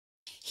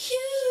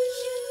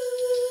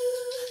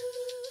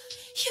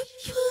You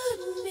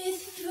put me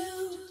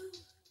through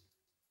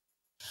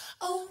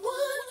a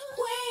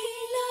one-way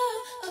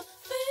love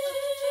affair.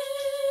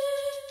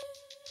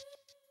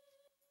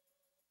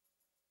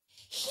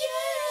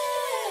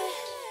 Yeah.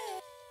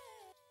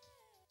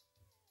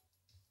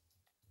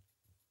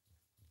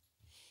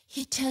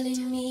 You're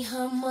telling me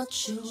how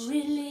much you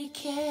really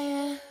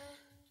care.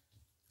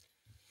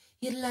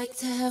 You'd like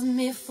to have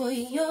me for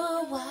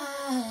your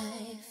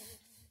wife.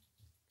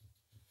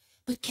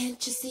 But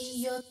can't you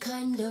see your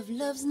kind of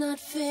love's not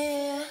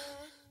fair?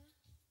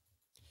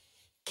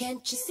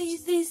 Can't you see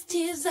these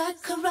tears I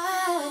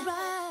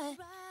cry?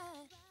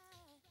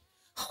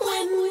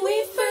 When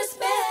we first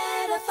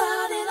met, I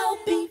thought it'd all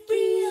be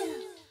real.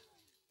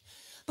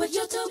 But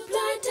you're too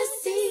blind to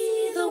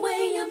see the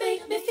way you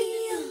make me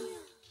feel.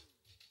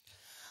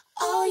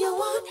 All you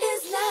want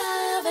is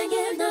love and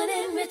get none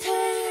in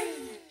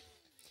return.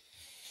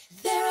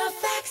 There are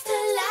facts to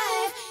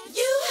life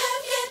you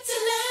have yet to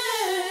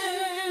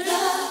learn.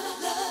 Love,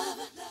 love,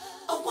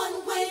 a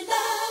one-way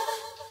love.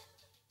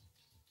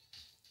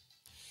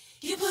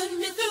 You put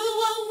me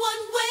through a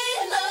one-way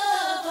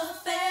love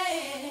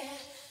affair.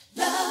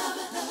 Love,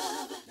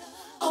 love,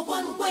 a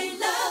one-way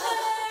love.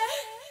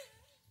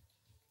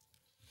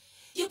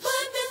 You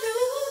put me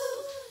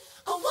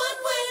through a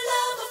one-way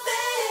love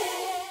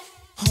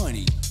affair.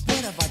 Honey,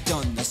 what have I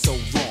done that's so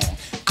wrong?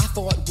 I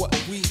thought what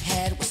we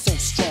had was so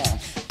strong.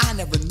 I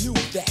never knew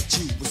that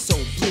you were so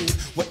blue.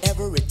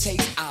 Whatever it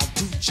takes, I'll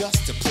do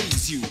just to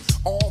please you.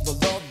 All the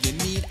love you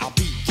need, I'll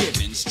be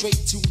giving.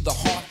 Straight to the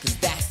heart, cause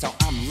that's how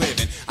I'm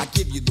living. I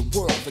give you the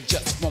world for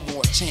just one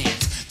more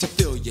chance to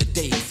fill your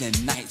days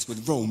and nights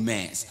with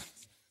romance.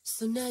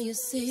 So now you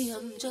say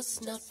I'm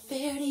just not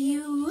fair to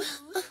you.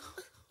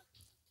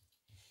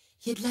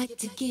 You'd like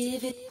to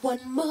give it one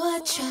more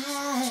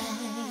try.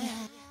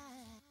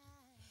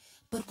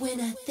 But when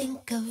I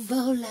think of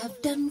all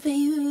I've done for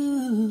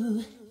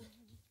you,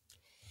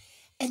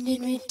 and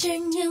in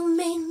return you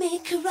made me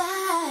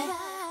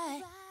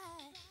cry,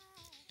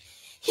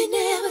 you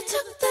never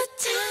took the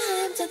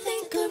time to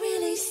think or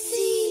really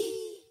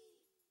see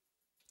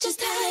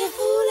just how your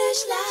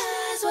foolish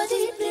lies were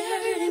deeply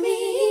hurting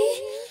me.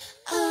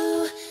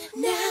 Oh,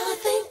 now I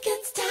think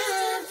it's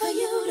time for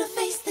you to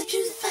face the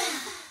truth.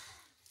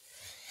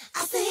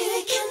 I say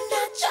they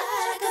cannot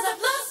try, cause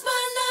I've lost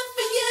my love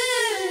for you.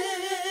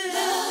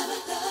 Love,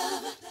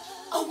 love,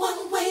 a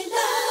one-way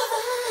love.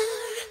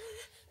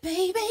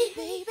 Baby,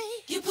 baby,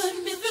 you put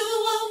me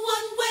through a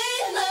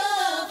one-way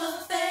love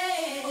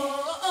affair.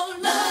 Oh,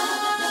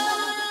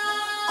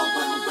 love, a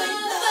one-way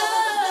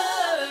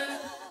love.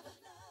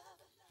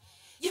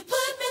 You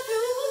put me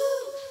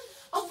through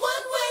a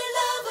one-way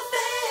love affair.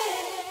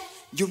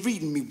 You're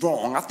reading me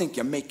wrong, I think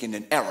you're making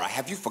an error.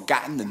 Have you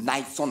forgotten the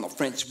nights on the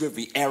French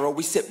Riviera?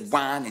 We sit,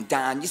 wine, and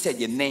dine. You said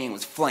your name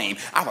was Flame.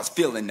 I was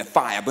feeling the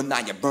fire, but now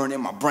you're burning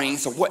my brain.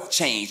 So what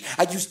changed?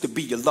 I used to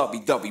be your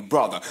lovey-dovey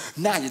brother.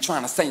 Now you're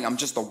trying to say I'm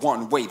just a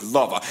one-way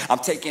lover. I'm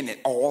taking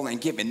it all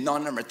and giving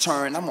none in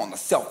return. I'm on the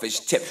selfish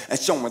tip and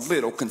showing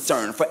little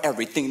concern for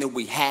everything that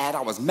we had.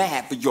 I was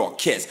mad for your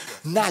kiss.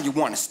 Now you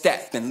want to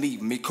step and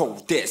leave me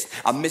cold this.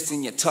 I'm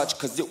missing your touch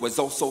cause it was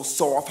oh so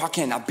soft. How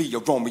can I be a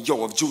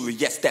Romeo if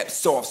Juliet steps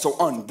soft? So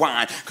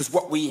unwind, cause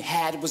what we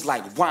had was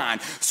like wine,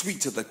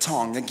 sweet to the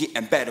tongue and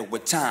getting better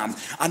with time.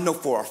 I know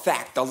for a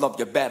fact I love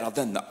you better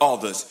than the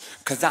others,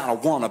 cause I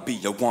don't wanna be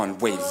a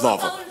one-way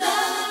lover. Oh,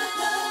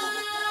 love,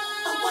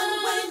 a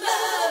one-way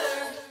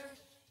lover.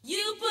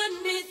 You put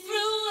me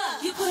through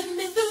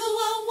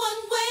a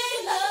one-way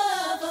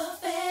love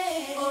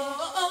affair.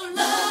 Oh,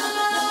 love,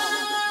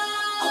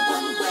 a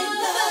one-way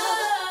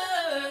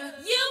lover.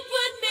 You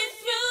put me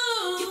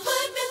through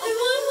a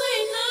one-way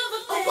love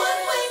affair. A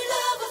one-way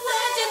love affair.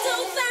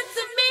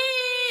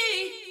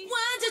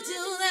 Why'd you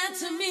do that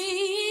to me?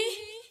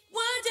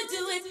 Why'd you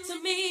do it to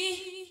me?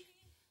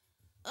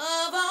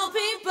 Of all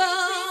people,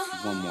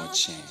 One more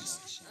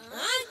chance.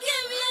 I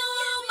give you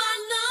all my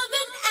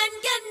loving and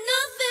get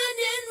nothing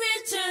in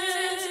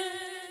return.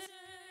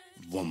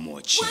 One more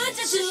Why'd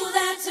chance. you do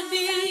that to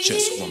me?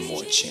 Just one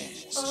more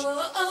chance.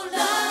 Oh,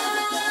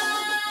 love,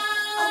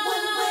 a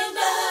one-way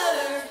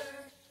love.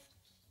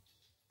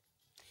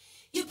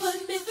 You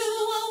put me through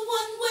a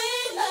one-way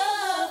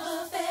love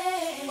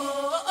affair.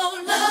 Oh,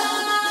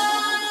 love,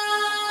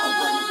 a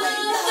one-way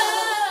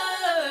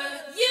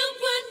love. You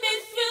put me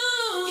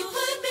through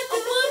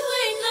a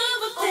one-way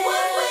love affair. A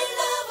one-way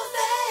love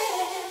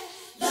affair.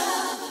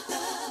 Love,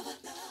 love,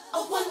 a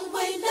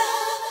one-way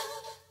love.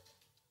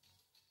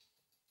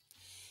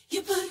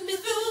 You put me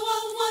through a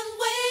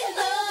one-way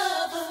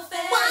love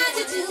affair. Why'd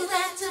you do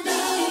that to me?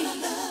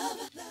 Love,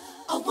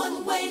 a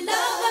one-way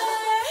love.